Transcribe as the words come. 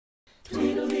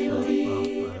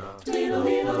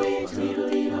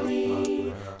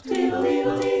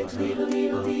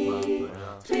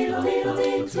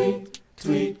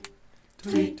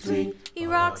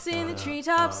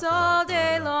treetops all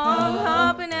day long,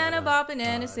 hopping and a bopping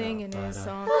and a singing his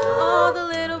song. All the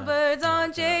little birds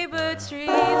on Jaybird Street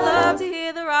love to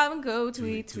hear the robin go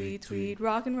tweet, tweet, tweet.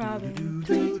 Rockin' Robin,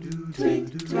 tweet,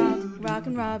 tweet,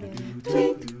 rockin' Robin,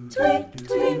 tweet, tweet,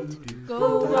 tweet.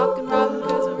 Go rockin' Robin,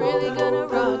 'cause we're really gonna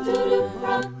rock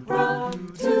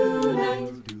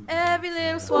tonight. Every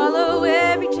little swallow,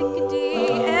 every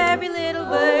chickadee, every little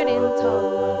bird in the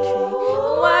tall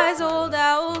tree. The wise old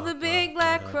owl, the big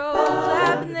black crow,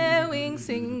 flapping their wings,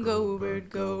 singing go bird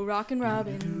go. Rockin'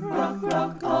 Robin, rock,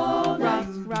 rock all night.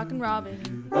 Rockin'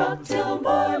 Robin, rock till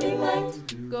morning light.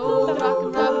 Go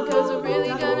rockin' Robin, 'cause we're really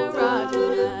gonna rock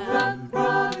tonight. Rock,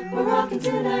 rock, we're rockin'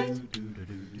 tonight.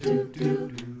 Do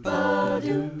do ba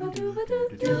do ba do ba do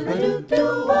do ba do do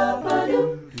ba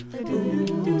do.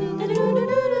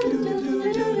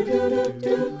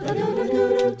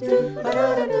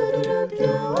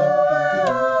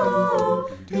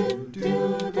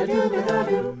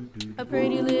 A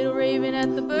pretty little raven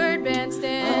at the bird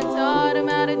bandstand taught him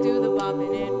how to do the bop,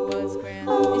 and it was grand.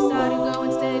 They started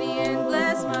going steady and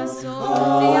bless my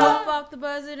soul. They outfought the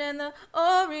buzzard and the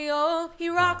oriole. He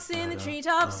rocks in the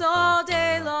treetops all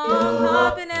day long,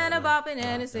 hopping and a bopping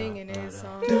and a singing his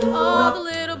song. All the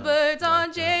little birds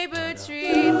on Jaybird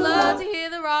Street love to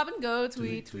hear the robin go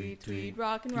tweet, tweet, tweet.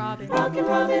 Rockin' Robin, rockin'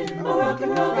 Robin, oh rockin'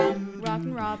 Robin,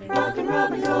 rockin' Robin, rockin'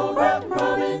 Robin, go rockin'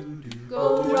 Robin.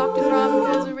 Go rockin' Robin,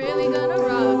 'cause we're really gonna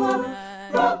rock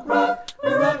tonight. Rock, rock,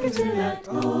 we're rockin' tonight.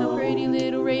 A pretty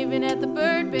little raven at the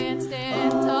bird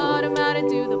bandstand taught him how to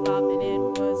do the bop, and it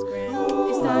was grand.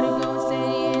 They started going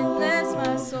steady and bless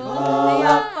my soul. They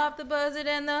outfought the buzzard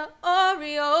and the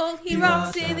oriole. He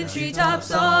rocks in the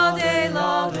treetops all day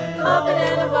long, hopping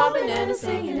and a bopping and a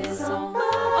singing his song.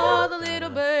 All the little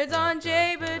birds on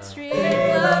Jaybird Street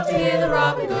love to hear the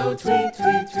robin go tweet,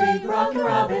 tweet, tweet. Rockin'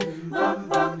 Robin, rock,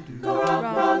 rock, go rock,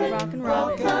 Robin, rockin'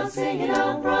 Robin, rock, sing it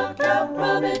out, rock out,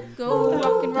 Robin. Go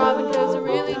rockin' Robin, 'cause we're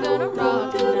really gonna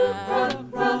rock tonight. Rock,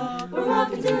 rock, we're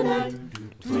rockin' tonight.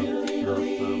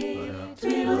 Tweedledee,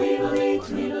 tweedledee,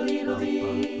 tweedledee,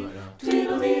 tweedledee,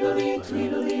 tweedledee,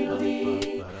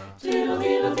 tweedledee.